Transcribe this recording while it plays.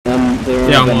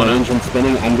I've got my engine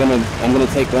spinning. I'm gonna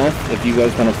take off. If you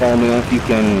guys want to follow me off, you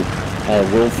can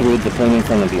roll through the plane in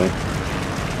front of you.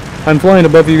 I'm flying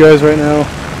above you guys right now.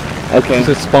 Okay.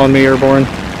 Just spawn me airborne.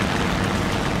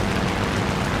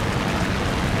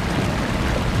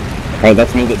 Alright,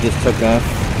 that's me that just took off.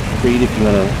 Creed, if you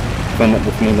want to come up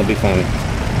with me, that'll be fine.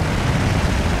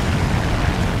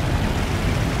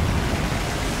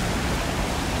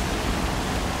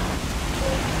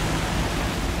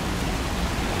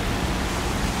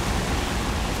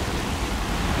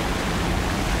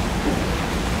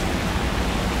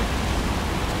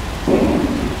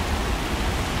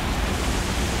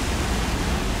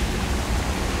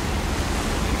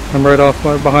 I'm right off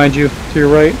behind you, to your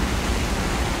right.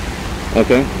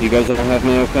 Okay, you guys all have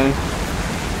me okay?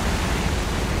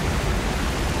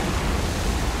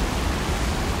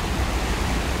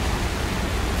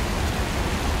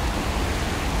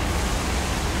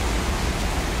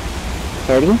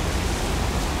 Pardon?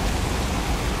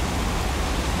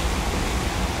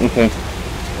 Okay.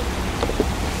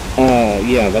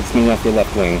 Yeah, that's me off your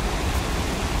left wing.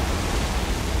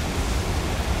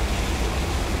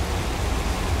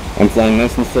 I'm flying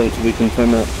nice and slow so we can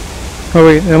come up. Oh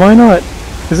wait, am I not?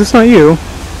 Is this not you?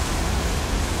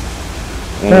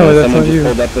 No, that's not you.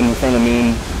 Someone just pulled up in front of me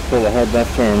and pulled a hard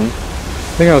left turn. I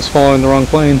think I was following the wrong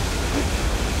plane.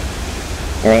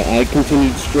 Alright, I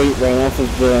continued straight right off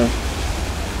of the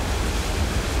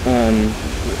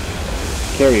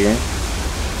carrier.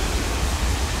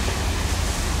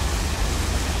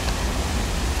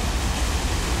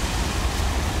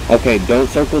 Okay, don't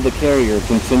circle the carrier.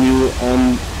 Continue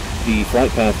on the flight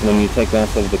path when you take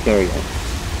off of the carrier.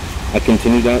 I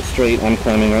continued out straight. I'm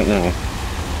climbing right now.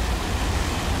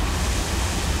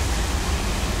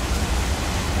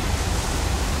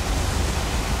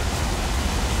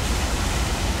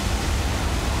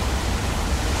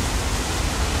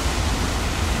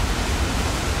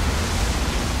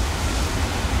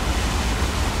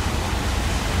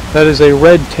 That is a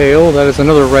red tail. That is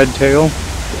another red tail.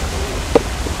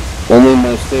 Only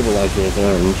my stabilizer is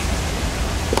orange.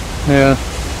 Yeah,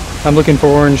 I'm looking for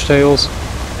orange tails.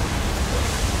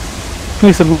 At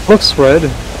least it looks red.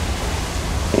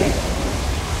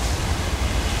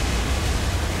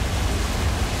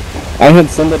 I had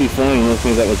somebody flying with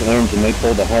me that was orange and they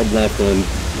pulled a hard left and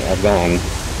are gone.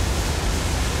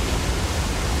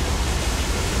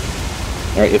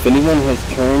 Alright, if anyone has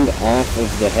turned off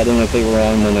of the heading that they were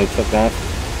on when they took off,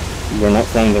 we're not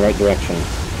flying the right direction.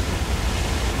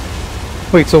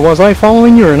 Wait, so was I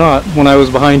following you or not when I was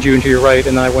behind you and to your right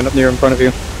and I went up near in front of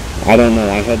you? I don't know.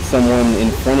 I had someone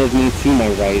in front of me to my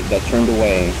right that turned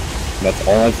away. That's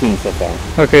all I've seen so far.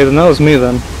 Okay, then that was me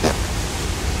then.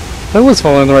 I was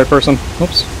following the right person.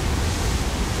 Oops.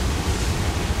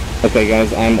 Okay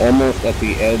guys, I'm almost at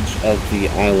the edge of the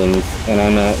islands and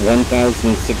I'm at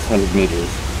 1,600 meters.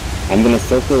 I'm gonna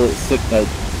circle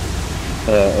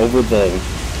over the...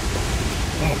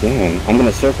 Oh, damn. I'm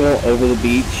going to circle over the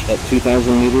beach at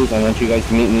 2,000 meters. I want you guys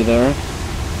to meet me there.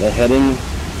 The heading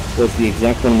was the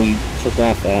exact one we took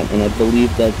off at, and I believe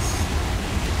that's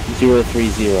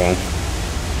 030.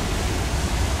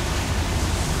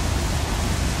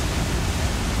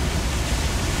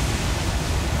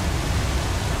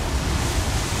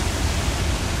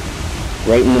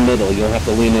 Right in the middle. You'll have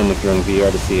to lean in if you're in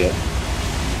VR to see it.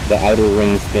 The outer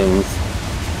ring spins.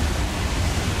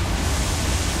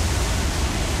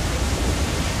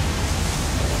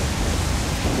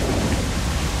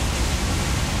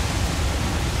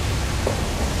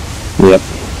 Yep.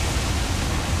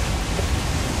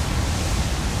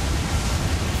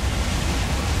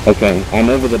 Okay, I'm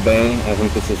over the bay. I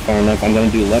think this is far enough. I'm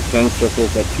going to do left-hand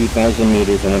circles at 2,000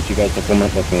 meters. I want you guys to come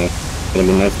up with me. It's going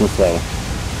to be nice and slow.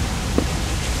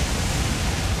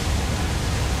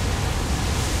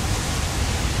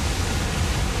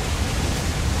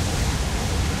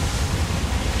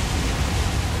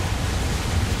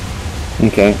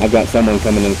 Okay, I've got someone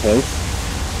coming in close.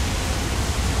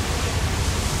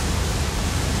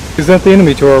 Is that the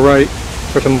enemy to our right?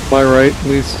 Or to my right?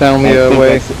 Please tell me a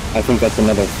way. I think that's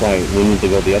another flight. We need to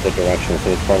go the other direction, so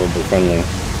it's probably friendly.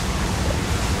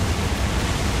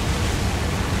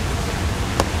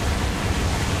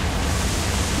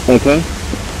 Okay.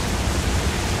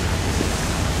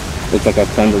 Looks like I've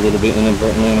climbed a little bit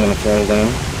inadvertently. I'm going to throttle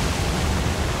down.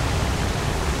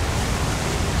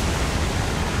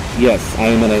 Yes, I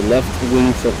am in a left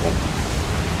wing circle.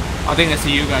 I think I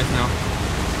see you guys now.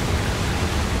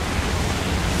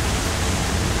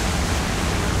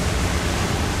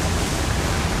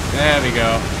 There we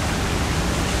go.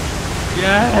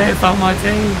 Yeah, I found my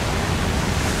team.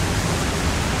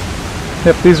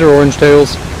 Yep, these are orange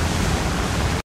tails.